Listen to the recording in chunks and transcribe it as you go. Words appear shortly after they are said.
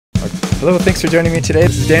Hello, thanks for joining me today.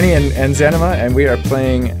 This is Danny and AnZaNaMa, and we are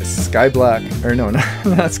playing Skyblock, or no, not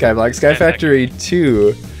Skyblock, Sky Factory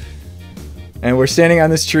 2. And we're standing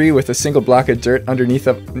on this tree with a single block of dirt underneath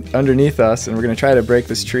us, and we're going to try to break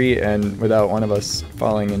this tree and without one of us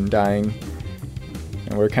falling and dying.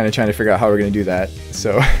 And we're kind of trying to figure out how we're going to do that,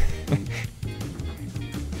 so...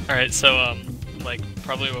 Alright, so, like,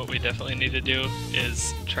 probably what we definitely need to do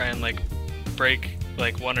is try and, like, break,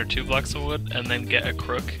 like, 1 or 2 blocks of wood, and then get a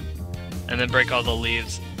crook, and then break all the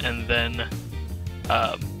leaves, and then,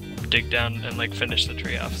 dig down and, like, finish the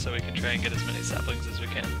tree off so we can try and get as many saplings as we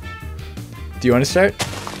can. Do you want to start?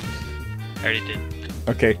 I already did.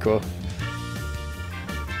 Okay, cool.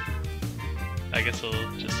 I guess we'll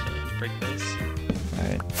just break those.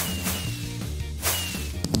 Alright.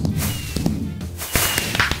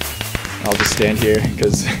 I'll just stand here,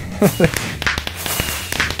 because...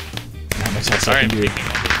 not much else I can do.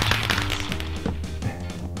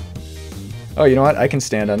 Oh, you know what? I can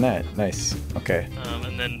stand on that. Nice. Okay.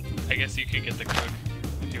 And then I guess you could get the crook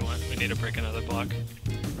if you want. We need to break another block.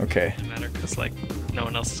 Okay. Doesn't matter, because, like, no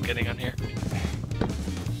one else is getting on here.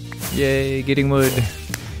 Yay, getting wood.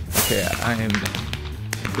 Okay, I am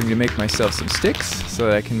going to make myself some sticks so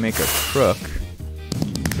that I can make a crook.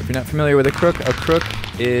 So if you're not familiar with a crook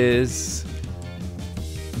is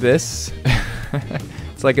this.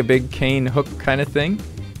 It's like a big cane hook kind of thing.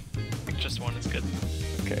 I think just one is good.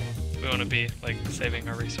 Okay. We want to be, like, saving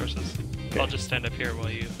our resources. Okay. I'll just stand up here while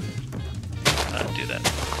you do that.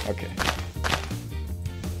 Okay.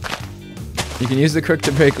 You can use the crook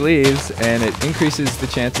to break leaves, and it increases the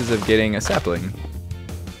chances of getting a sapling.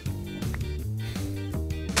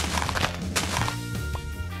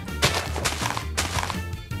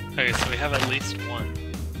 Okay, so we have at least one.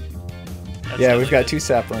 Yeah, we've got 2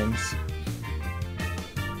 saplings.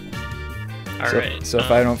 Alright. So if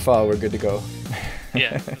I don't fall, we're good to go.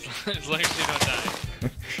 Yeah, as long as you don't die.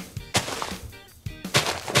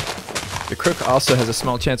 The crook also has a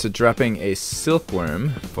small chance of dropping a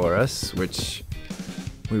silkworm for us, which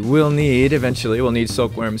we will need eventually. We'll need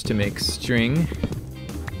silkworms to make string.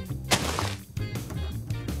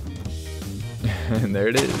 And there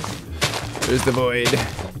it is. There's the void.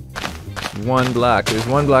 One block. There's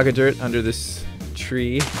 1 block of dirt under this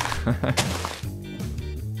tree.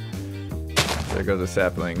 There goes a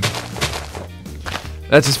sapling.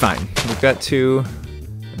 That's just fine. We've got 2,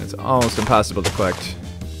 and it's almost impossible to collect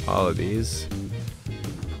all of these.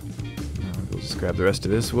 We'll just grab the rest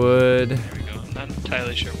of this wood. There we go. I'm not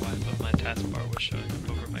entirely sure why, but my taskbar was showing up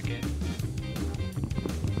over my game.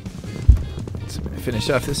 So I'm going to finish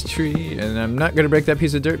off this tree, and I'm not going to break that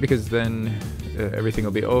piece of dirt because then everything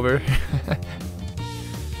will be over.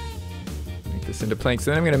 Make this into planks.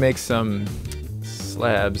 Then I'm going to make some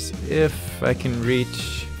slabs if I can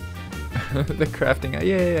reach the crafting.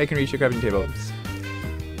 Yay, I can reach the crafting table.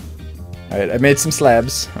 Alright, I made some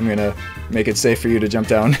slabs. I'm going to make it safe for you to jump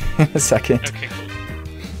down in a second. Okay,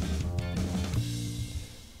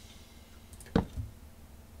 cool.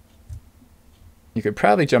 You could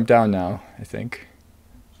probably jump down now, I think.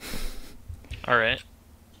 Alright.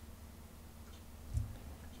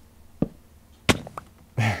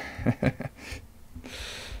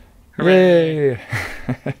 Hooray!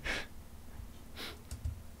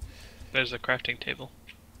 There's a crafting table.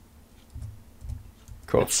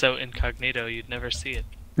 Cool. It's so incognito, you'd never see it.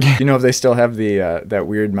 You know if they still have the that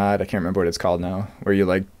weird mod, I can't remember what it's called now, where you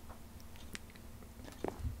like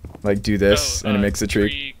do this and it makes a tree.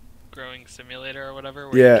 Tree growing simulator or whatever,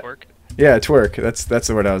 where Yeah. you twerk. Yeah, twerk. That's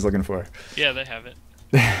the word I was looking for. Yeah, they have it.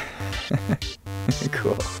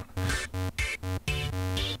 Cool.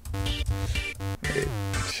 Wait,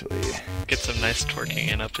 actually. Get some nice twerking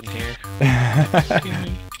in up in here.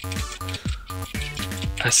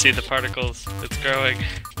 I see the particles. It's growing.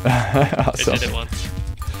 Awesome. It did it once.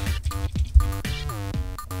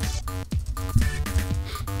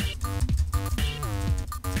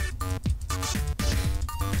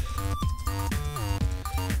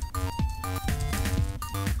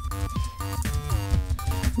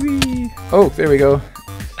 Whee! Oh, there we go.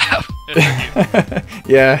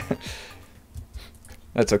 Yeah.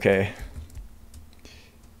 That's okay.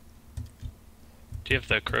 Do you have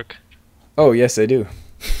the crook? Oh, yes, I do.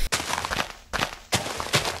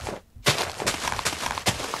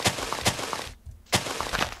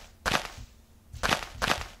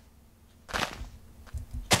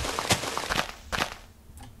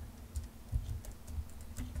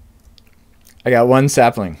 I got 1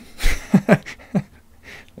 sapling.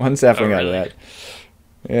 1 sapling out of that.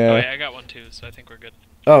 Yeah. Oh, yeah, I got one too, so I think we're good.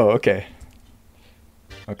 Oh, okay.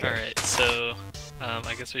 Okay. Alright, so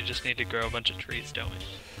I guess we just need to grow a bunch of trees, don't we?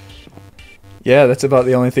 Yeah, that's about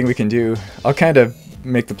the only thing we can do. I'll kind of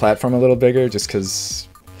make the platform a little bigger just because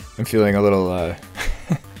I'm feeling a little, a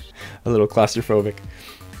little claustrophobic,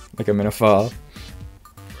 like I'm gonna fall.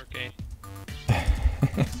 Okay.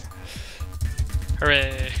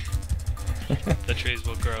 Hooray! The trees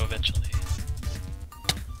will grow eventually.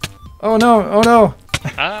 Oh no! Oh no!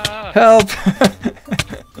 Ah! Help!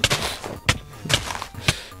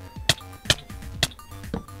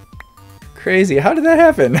 Crazy. How did that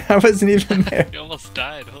happen? I wasn't even there. You almost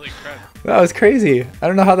died. Holy crap. That was crazy. I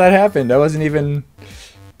don't know how that happened. I wasn't even...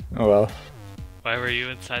 Oh well. Why were you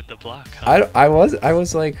inside the block, huh? I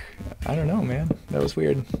was like... I don't know, man. That was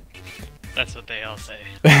weird. That's what they all say.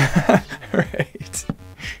 Right.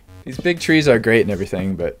 These big trees are great and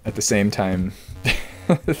everything, but at the same time...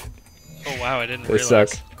 Oh wow, I didn't they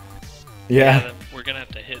realize. suck. Yeah. Then we're gonna have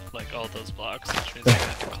to hit like all those blocks, which means we're gonna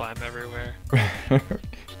have to climb everywhere.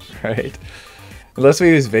 Right. Unless we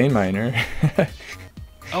use vein miner.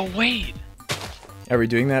 Oh wait! Are we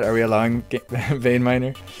doing that? Are we allowing vein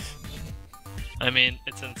miner? I mean,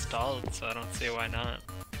 it's installed, so I don't see why not.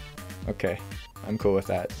 Okay. I'm cool with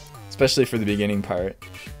that. Especially for the beginning part.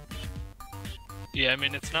 Yeah, I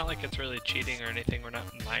mean, it's not like it's really cheating or anything. We're not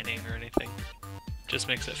mining or anything. Just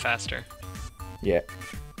makes it faster. Yeah.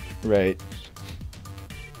 Right.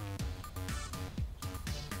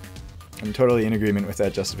 I'm totally in agreement with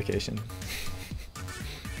that justification.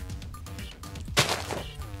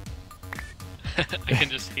 I can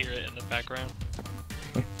just hear it in the background.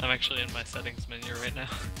 I'm actually in my settings menu right now.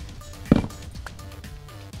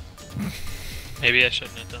 Maybe I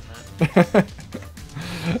shouldn't have done that.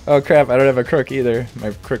 Oh crap, I don't have a crook either.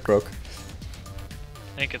 My crook broke.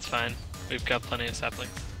 I think it's fine. We've got plenty of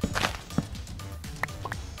saplings.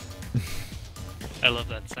 I love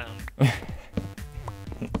that sound.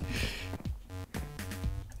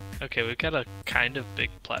 Okay, we've got a kind of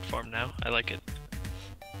big platform now. I like it.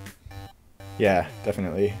 Yeah,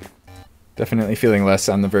 definitely. Definitely feeling less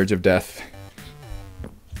on the verge of death.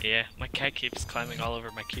 Yeah, my cat keeps climbing all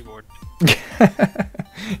over my keyboard.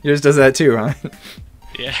 Yours does that too, huh?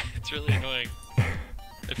 Yeah, it's really annoying.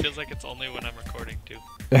 It feels like it's only when I'm recording too.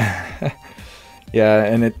 Yeah,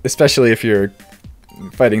 and especially if you're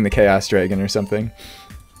fighting the Chaos Dragon or something.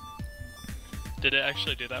 Did it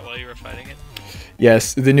actually do that while you were fighting it?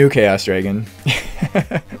 Yes, the new Chaos Dragon.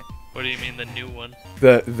 What do you mean, the new one?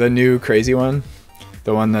 The new crazy one.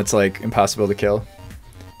 The one that's like impossible to kill.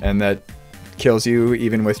 And that kills you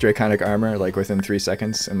even with Draconic armor, like within 3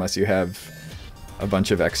 seconds, unless you have a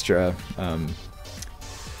bunch of extra,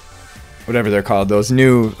 whatever they're called, those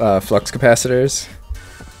new flux capacitors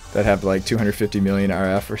that have like 250 million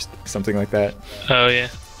RF or something like that. Oh yeah,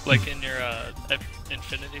 like in your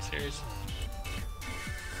Infinity series.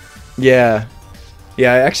 Yeah,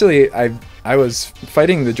 yeah. Actually, I was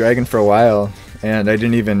fighting the dragon for a while, and I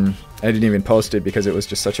didn't even post it because it was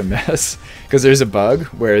just such a mess. Because there's a bug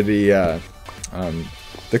where the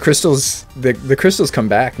crystals come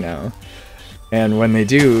back now, and when they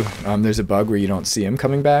do, there's a bug where you don't see him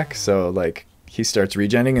coming back. So like he starts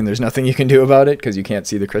regenning, and there's nothing you can do about it because you can't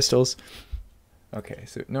see the crystals. Okay,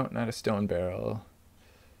 so no, not a stone barrel.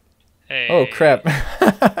 Hey. Oh crap.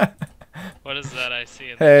 What is that I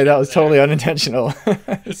see? Hey, that was totally unintentional.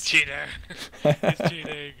 It's cheater. He's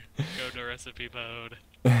cheating. Go to recipe mode.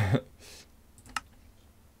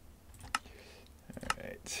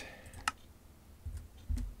 Alright.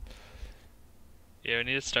 Yeah, we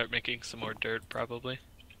need to start making some more dirt, probably.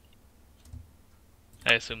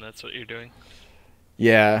 I assume that's what you're doing.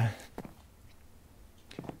 Yeah.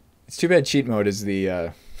 It's too bad cheat mode is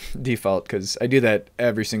the default, because I do that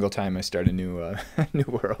every single time I start a new new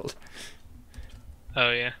world.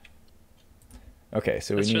 Oh yeah. Okay,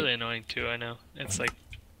 so that's really annoying too. I know. It's like,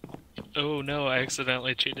 oh no, I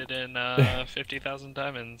accidentally cheated in 50,000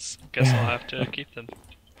 diamonds. Guess I'll have to keep them.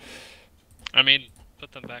 I mean,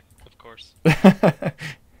 put them back, of course.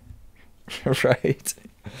 Right.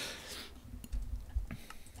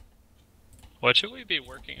 What should we be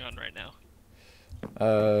working on right now?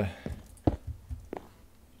 That?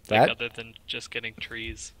 Like other than just getting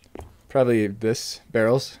trees. Probably this,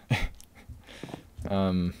 barrels.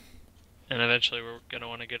 And eventually we're gonna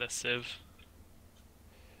want to get a sieve.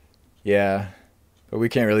 Yeah, but we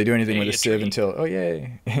can't really do anything with a sieve tree. until, oh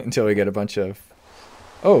yay, until we get a bunch of,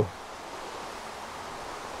 oh.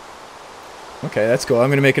 Okay, that's cool. I'm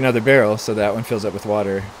gonna make another barrel so that one fills up with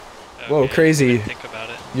water. Okay, Whoa, crazy. Think about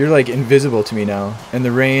it. You're like invisible to me now, and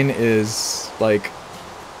the rain is like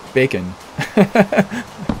bacon.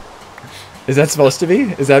 Is that supposed to be?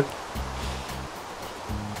 Is that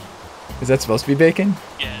supposed to be bacon?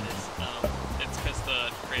 Yeah, it is. It's because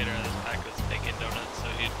the creator of this pack was making donuts, so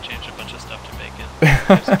he changed a bunch of stuff to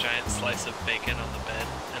There's a giant slice of bacon on the bed,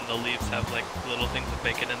 and the leaves have like little things of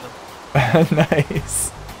bacon in them.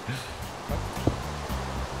 Nice.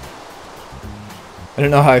 I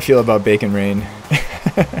don't know how I feel about bacon rain.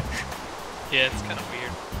 Yeah, it's kind of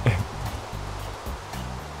weird.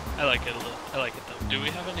 I like it a little. I like it though. Do we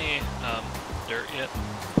have any dirt yet?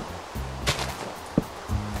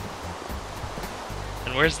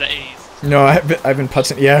 And where's the A's? No, I've been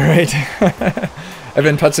putzing. Yeah, right. I've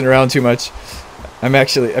been putzing around too much. I'm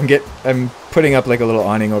putting up like a little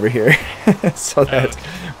awning over here so that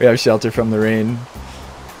we have shelter from the rain.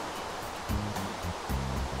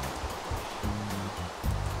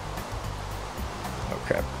 Oh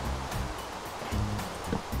crap.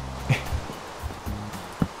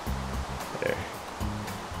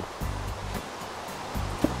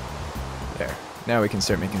 There. Now we can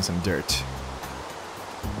start making some dirt.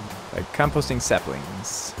 Like composting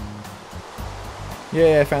saplings.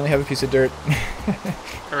 Yay, I finally have a piece of dirt.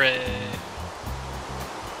 Hooray.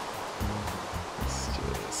 Let's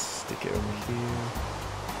just stick it over here.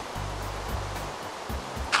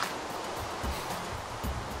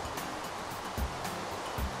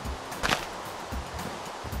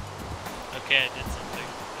 Okay, I did something,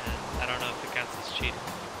 and I don't know if it counts as cheating.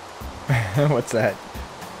 What's that?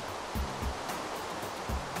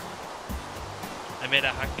 I made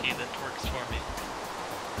a hotkey that works for me.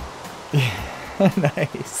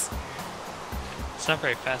 Nice. It's not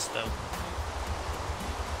very fast though.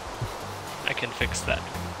 I can fix that.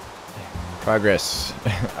 Progress.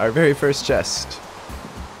 Our very first chest,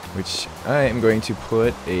 which I am going to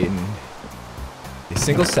put in a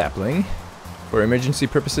single sapling for emergency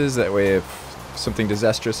purposes. That way if something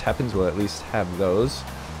disastrous happens, we'll at least have those.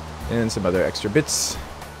 And some other extra bits.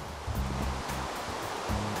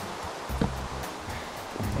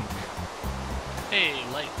 Hey,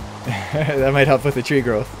 light. That might help with the tree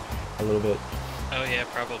growth a little bit. Oh yeah,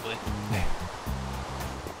 probably.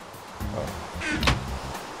 Oh.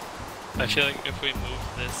 I feel like if we move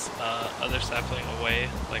this other sapling away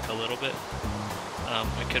like a little bit,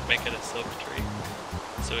 we could make it a sieve tree,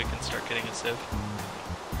 so we can start getting a sieve.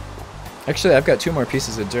 Actually, I've got 2 more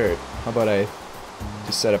pieces of dirt. How about I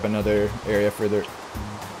just set up another area further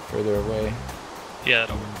away? Yeah,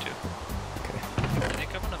 that'll work too. Okay. I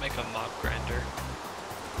think I'm gonna make a mop grinder.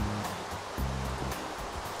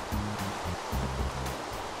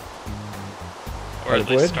 Or Out at of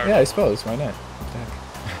least wood? start Yeah, I with suppose. Why not?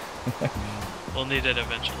 one. We'll need it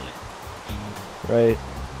eventually. Right.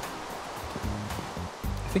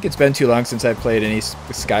 I think it's been too long since I've played any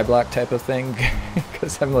skyblock type of thing,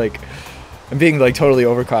 because I'm being like totally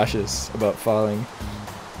overcautious about falling.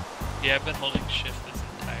 Yeah, I've been holding shift this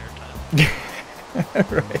entire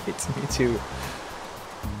time. Right, me too.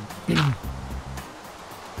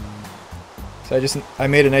 So I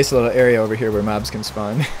made a nice little area over here where mobs can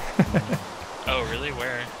spawn. Oh, really?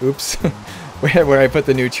 Where? Oops. where I put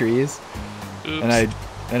the new trees. Oops.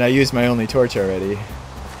 And I used my only torch already.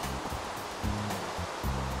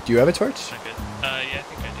 Do you have a torch? Not good. Yeah, I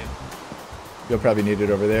think I do. You'll probably need it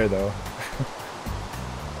over there though.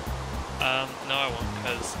 No, I won't,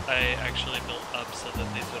 because I actually built up so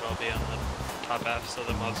that these would all be on the top half, so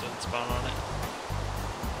the mobs wouldn't spawn on it.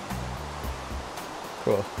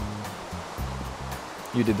 Cool.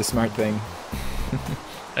 You did the smart thing.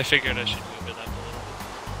 I figured I should move it up a little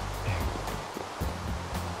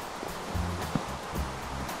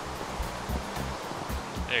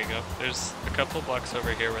bit. There you go. There's a couple blocks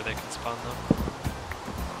over here where they can spawn them.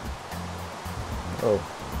 Oh,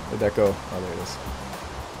 where'd that go? Oh, there it is.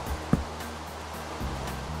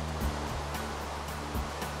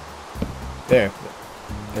 There.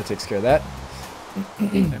 That takes care of that.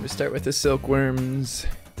 Time to start with the silkworms.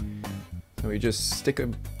 So we just stick a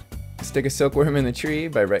silkworm in the tree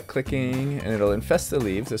by right-clicking, and it'll infest the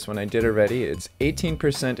leaves. This one I did already. It's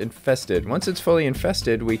 18% infested. Once it's fully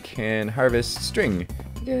infested, we can harvest string.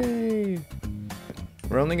 Yay!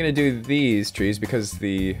 We're only going to do these trees because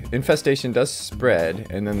the infestation does spread,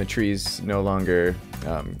 and then the trees no longer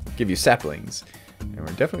give you saplings. And we're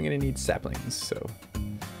definitely going to need saplings, so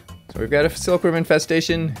we've got a silkworm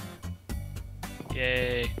infestation.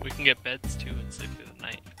 Yay! We can get beds too and sleep through the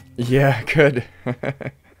night. Yeah, good.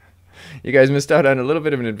 You guys missed out on a little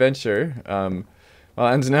bit of an adventure.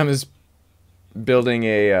 While AnZaNaMa's building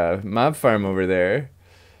a mob farm over there,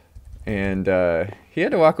 and he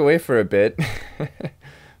had to walk away for a bit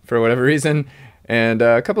for whatever reason, and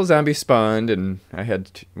a couple zombies spawned, and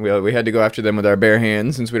we had to go after them with our bare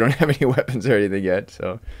hands since we don't have any weapons or anything yet.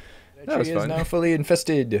 So that was fun. Is now fully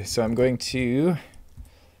infested, so I'm going to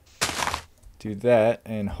do that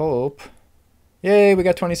and hope. Yay, we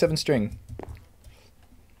got 27 string.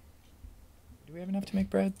 have enough to make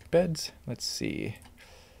beds? Let's see.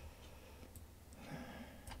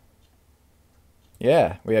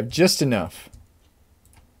 Yeah, we have just enough.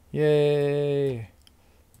 Yay.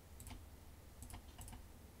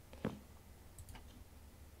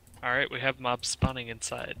 Alright, we have mobs spawning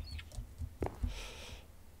inside.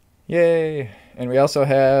 Yay. And we also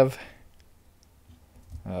have...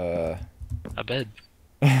 a bed.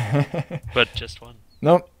 But just one.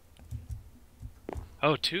 Nope.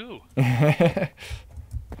 Oh, two. There.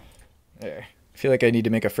 I feel like I need to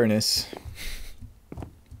make a furnace.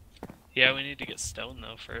 Yeah, we need to get stone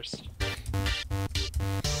though first.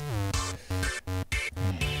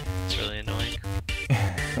 It's really annoying.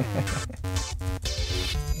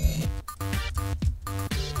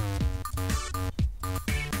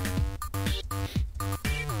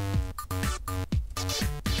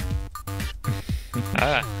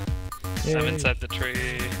 Ah, Yay. I'm inside the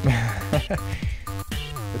tree.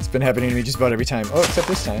 It's been happening to me just about every time. Oh, except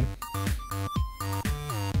this time.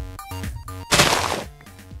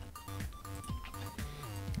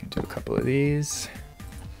 Do a couple of these.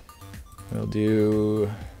 We'll do...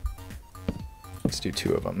 Let's do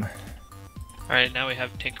 2 of them. Alright, now we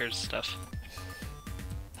have Tinker's stuff.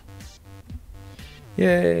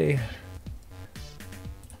 Yay!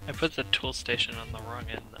 I put the tool station on the wrong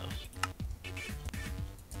end though.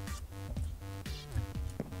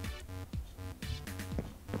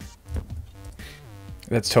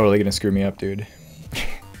 That's totally gonna screw me up, dude.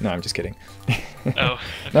 No, I'm just kidding. Oh.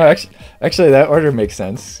 Okay. No, actually, that order makes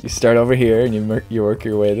sense. You start over here and you work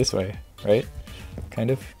your way this way, right?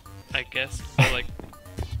 Kind of. I guess, but like,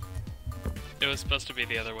 it was supposed to be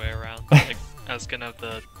the other way around. Like, I was gonna have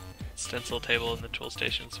the stencil table and the tool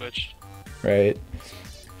station switched. Right.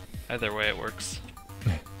 Either way, it works.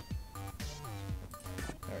 Alright.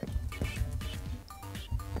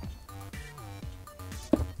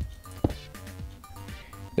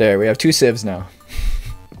 There, we have 2 sieves now.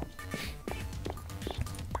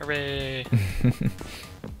 Hooray! And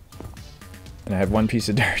I have 1 piece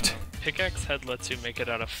of dirt. Pickaxe head lets you make it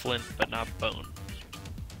out of flint, but not bone.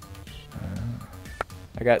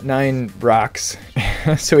 I got 9 rocks,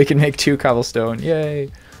 so we can make 2 cobblestone. Yay!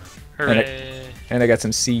 Hooray! And I got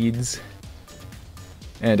some seeds.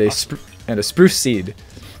 And a Awesome. and a spruce seed.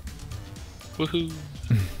 Woohoo!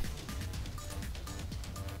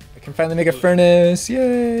 I can finally make a furnace.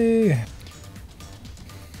 Yay!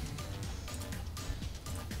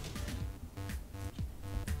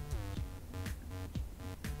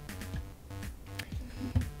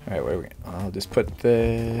 Alright, where are we? I'll just put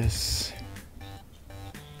this.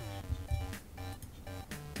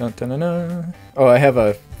 Dun, dun, dun, dun. Oh, I have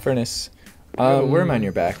a furnace. Worm on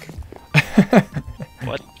your back.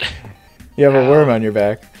 What? You have a Ow. worm on your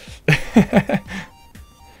back.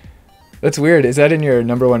 That's weird. Is that in your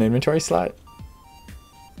 #1 inventory slot?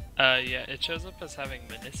 Yeah, it shows up as having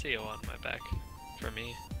Minicio on my back for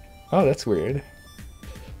me. Oh, that's weird.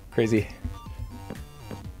 Crazy.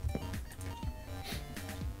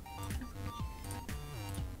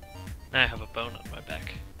 Now I have a bone on my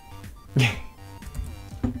back.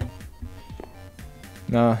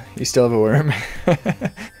 No, you still have a worm.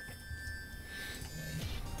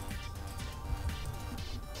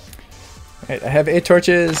 Alright, I have 8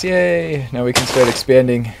 torches. Yay! Now we can start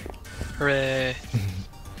expanding. Hooray!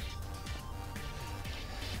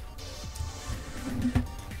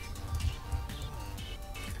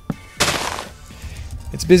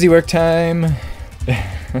 It's busy work time.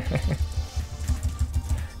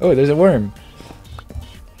 Oh, there's a worm.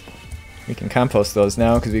 We can compost those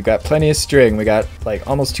now because we've got plenty of string. We got like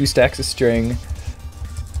almost 2 stacks of string.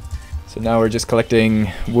 So now we're just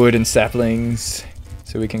collecting wood and saplings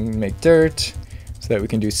so we can make dirt, so that we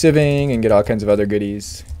can do sieving and get all kinds of other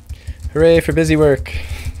goodies. Hooray for busy work.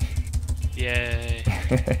 Yay!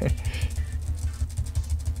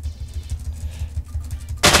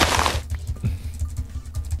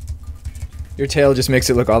 Your tail just makes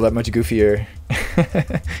it look all that much goofier.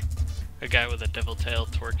 A guy with a devil tail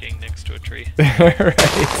twerking next to a tree. Right.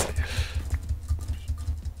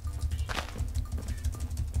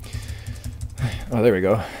 Oh, there we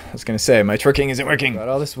go. I was gonna say, my twerking isn't working. Got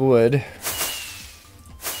all this wood.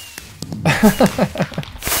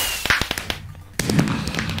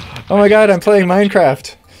 Oh my god, I'm playing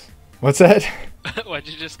Minecraft. What's that? Why'd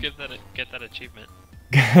you just get that achievement?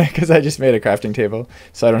 Because I just made a crafting table,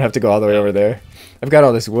 so I don't have to go all the way over there. I've got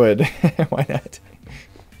all this wood. Why not?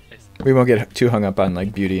 Nice. We won't get too hung up on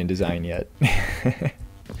like beauty and design yet.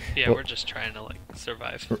 Yeah, Well- we're just trying to like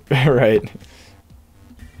survive. Right.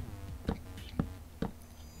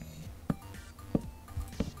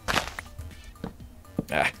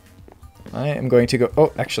 Ah. I am going to go...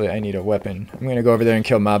 Oh, actually, I need a weapon. I'm going to go over there and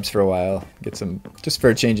kill mobs for a while. Get some... Just for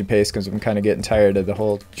a change of pace, because I'm kind of getting tired of the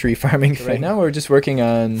whole tree farming thing. Right now, we're just working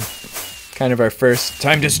on kind of our first...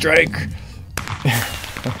 Time to strike!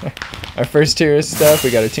 Our first tier of stuff.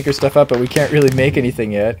 We got to tinker stuff up, but we can't really make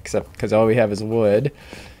anything yet, except because all we have is wood.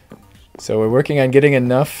 So we're working on getting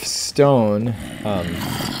enough stone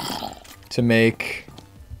to make...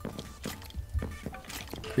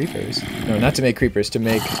 Creepers? No, not to make creepers, to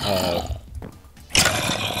make...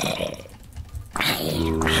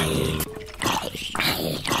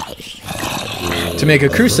 to make a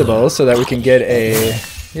crucible so that we can get a...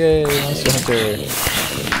 Yay, Monster Hunter!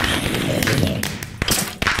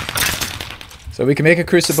 So we can make a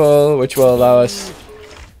crucible, which will allow us...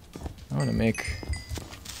 I want to make...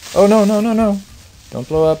 Oh, no, no, no, no! Don't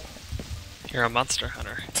blow up. You're a monster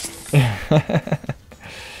hunter.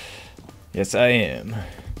 Yes, I am.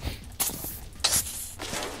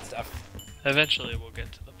 Stuff. Eventually we'll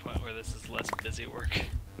get to the point where this is less busy work.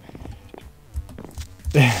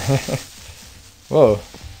 Whoa.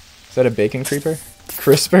 Is that a bacon creeper?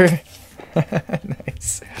 Crisper?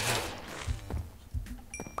 Nice.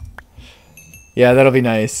 Yeah, that'll be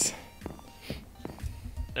nice.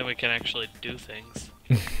 Then we can actually do things.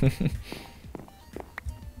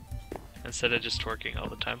 Instead of just twerking all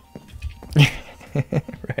the time.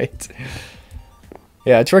 Right.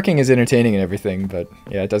 Yeah, twerking is entertaining and everything, but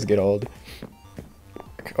yeah, it does get old.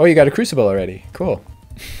 Oh, you got a crucible already. Cool.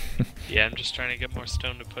 Yeah, I'm just trying to get more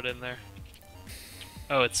stone to put in there.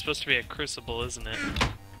 Oh, it's supposed to be a crucible, isn't it?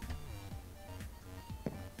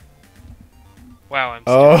 Wow, I'm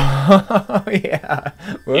Oh, yeah.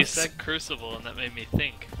 Whoops. You said crucible, and that made me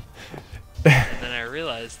think. And then I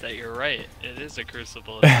realized that you're right. It is a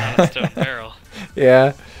crucible. It's not a stone barrel.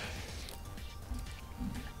 Yeah.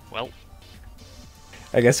 Well.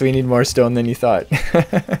 I guess we need more stone than you thought.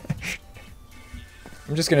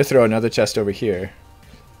 I'm just going to throw another chest over here.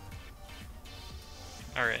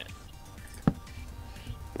 Alright.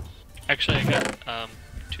 Actually, I got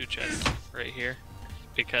 2 chests right here.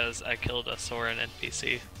 Because I killed a Soren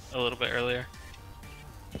NPC a little bit earlier.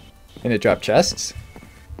 And it dropped chests?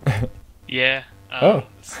 Yeah. Oh.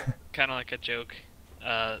 It's kind of like a joke.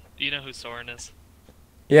 You know who Soren is?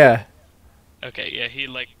 Yeah. Okay, yeah, he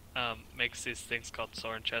like makes these things called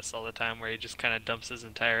Soren chests all the time where he just kind of dumps his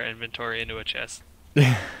entire inventory into a chest.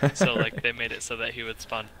 So like they made it so that he would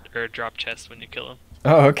spawn or drop chests when you kill him.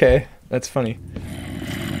 Oh, okay. That's funny.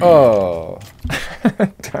 Oh.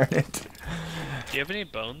 Darn it. Do you have any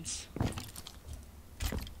bones?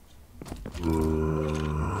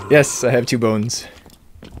 Yes, I have 2 bones.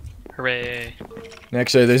 Hooray.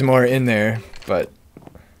 Actually, there's more in there, but...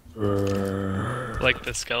 Like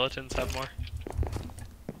the skeletons have more?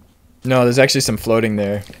 No, there's actually some floating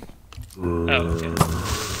there. Oh,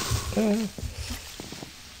 okay.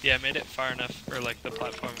 Yeah, I made it far enough, or like the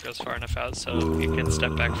platform goes far enough out so you can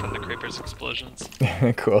step back from the creeper's explosions.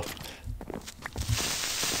 Cool.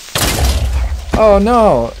 Oh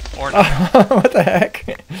no! Or not. What the heck?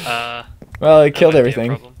 Well, it killed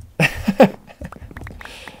everything.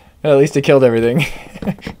 Well, at least it killed everything.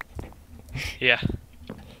 Yeah.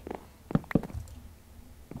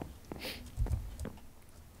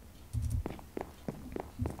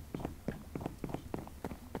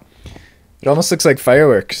 It almost looks like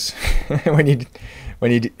fireworks when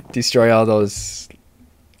you destroy all those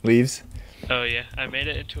leaves. Oh yeah, I made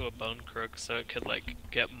it into a bone crook so it could like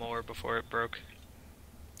get more before it broke.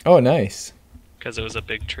 Oh, nice. Because it was a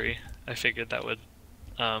big tree. I figured that would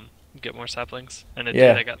get more saplings, and it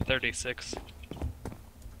Yeah. did. I got 36.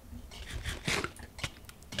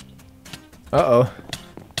 Uh-oh.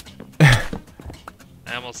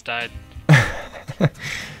 I almost died.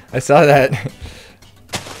 I saw that.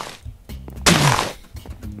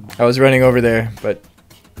 I was running over there, but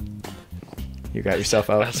you got yourself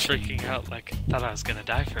out. I was freaking out, like, thought I was gonna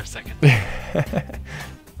die for a second. I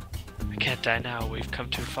can't die now, we've come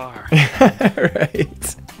too far.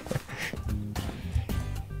 Right.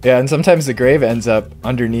 Yeah, and sometimes the grave ends up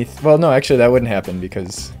underneath. Well, no, actually that wouldn't happen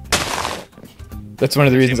because that's one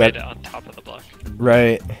of the reasons you made it on top of the block.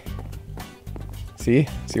 Right. See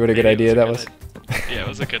what a good idea that was? Yeah, it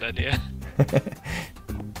was a good idea.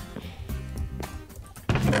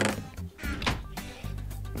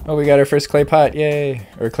 Oh, we got our first clay pot, yay!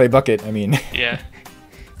 Or clay bucket, I mean. Yeah.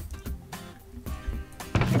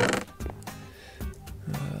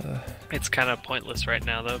 It's kind of pointless right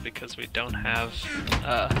now though because we don't have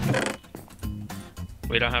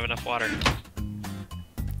enough water.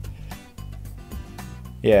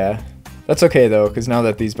 Yeah, that's okay though, because now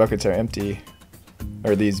that these buckets are empty,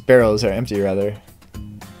 or these barrels are empty rather,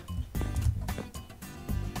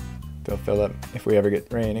 they'll fill up if we ever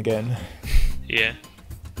get rain again. Yeah.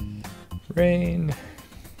 Rain.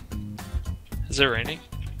 Is it raining?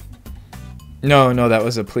 No, no, that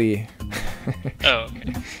was a plea. Oh,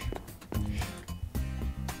 okay.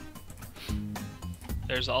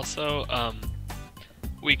 There's also,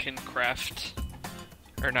 we can craft,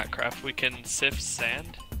 or not craft, we can sift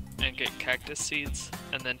sand and get cactus seeds,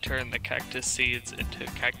 and then turn the cactus seeds into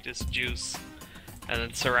cactus juice, and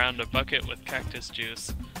then surround a bucket with cactus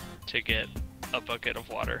juice to get a bucket of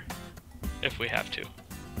water, if we have to.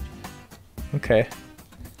 Okay.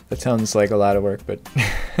 That sounds like a lot of work, but...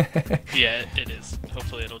 Yeah, it is.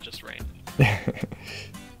 Hopefully it'll just rain.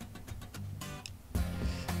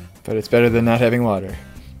 But it's better than not having water.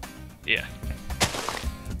 Yeah.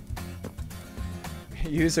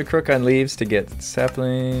 Use a crook on leaves to get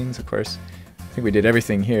saplings, of course. I think we did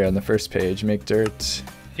everything here on the first page. Make dirt.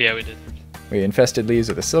 Yeah, we did. We infested leaves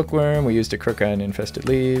with a silkworm. We used a crook on infested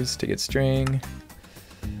leaves to get string.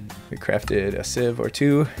 We crafted a sieve or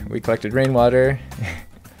two. We collected rainwater.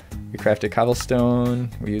 We crafted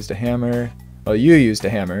cobblestone. We used a hammer. Well, you used a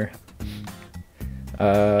hammer.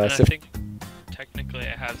 And I think technically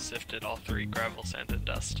I have sifted all 3: gravel, sand, and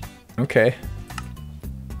dust. Okay.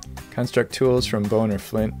 Construct tools from bone or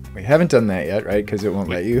flint. We haven't done that yet, right? Because it won't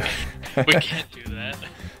let you. We can't do that.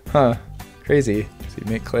 Huh. Crazy. So you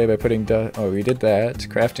make clay by putting dust. Oh, we did that.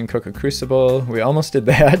 Craft and cook a crucible. We almost did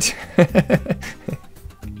that.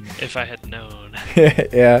 If I had known.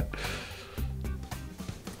 Yeah.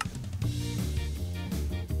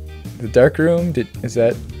 The dark room, is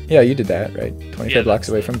that? Yeah, you did that, right? 25 blocks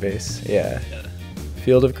away from base. Yeah.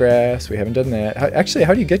 Field of grass. We haven't done that. Actually,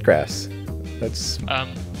 how do you get grass? That's.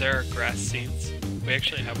 There are grass seeds. We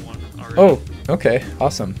actually have one already. Oh, okay,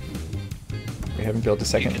 awesome. We haven't built a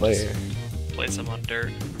second layer. Just place them on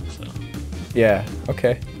dirt. So. Yeah.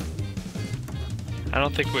 Okay. I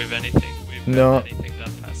don't think we have anything. We've got anything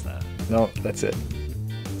done past that. No, that's it.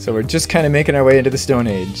 So we're just kind of making our way into the Stone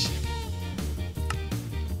Age.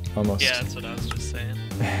 Almost. Yeah, that's what I was just saying.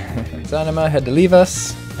 AnZaNaMa had to leave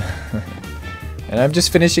us. And I'm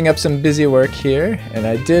just finishing up some busy work here. And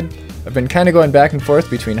I've been kind of going back and forth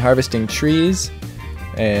between harvesting trees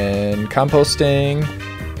and composting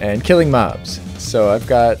and killing mobs. So I've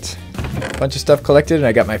got a bunch of stuff collected, and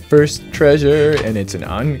I got my first treasure, and it's an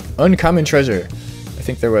uncommon treasure. I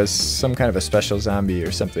think there was some kind of a special zombie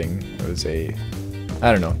or something. It was I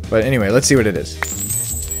don't know. But anyway, let's see what it is.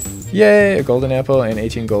 Yay, a golden apple and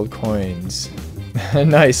 18 gold coins.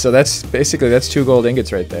 Nice, so that's 2 gold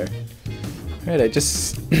ingots right there. Alright, I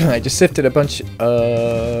just sifted a bunch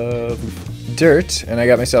of dirt, and I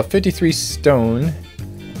got myself 53 stone.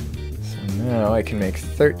 So now I can make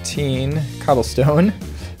 13 cobblestone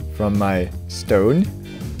from my stone.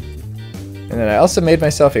 And then I also made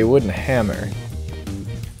myself a wooden hammer.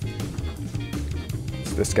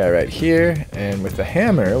 It's this guy right here, and with the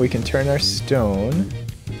hammer we can turn our stone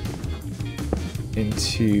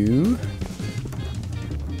into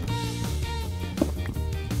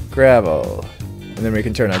gravel, and then we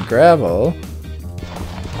can turn our gravel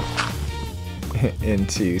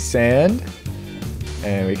into sand,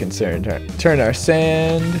 and we can turn our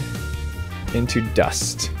sand into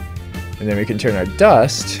dust, and then we can turn our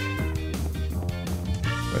dust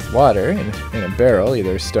with water in a barrel,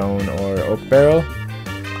 either stone or oak barrel,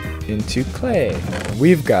 into clay. And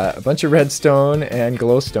we've got a bunch of redstone and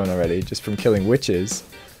glowstone already just from killing witches,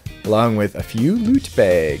 along with a few loot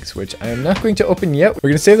bags, which I am not going to open yet.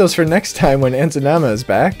 We're going to save those for next time when AnZaNaMa is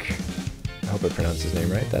back. I hope I pronounced his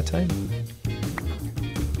name right that time.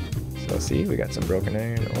 So see, we got some broken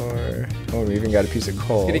iron ore. Oh, we even got a piece of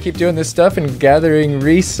coal. I'm going to keep doing this stuff and gathering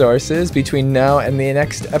resources between now and the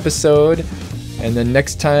next episode. And then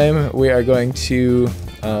next time we are going to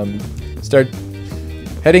start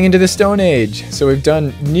heading into the Stone Age. So we've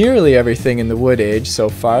done nearly everything in the Wood Age so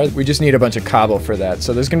far. We just need a bunch of cobble for that.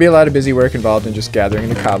 So there's going to be a lot of busy work involved in just gathering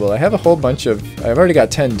the cobble. I have a whole bunch of... I've already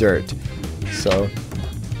got 10 dirt. So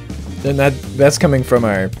then that's coming from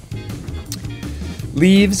our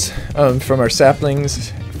leaves, from our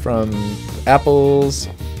saplings, from apples,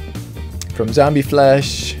 from zombie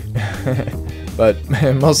flesh, but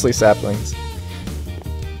mostly saplings.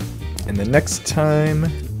 And the next time...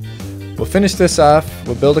 we'll finish this off,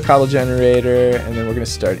 we'll build a cobble generator, and then we're going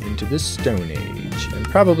to start into the Stone Age. And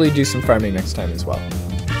probably do some farming next time as well.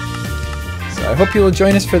 So I hope you will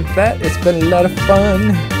join us for that. It's been a lot of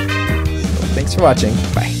fun. So thanks for watching.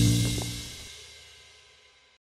 Bye.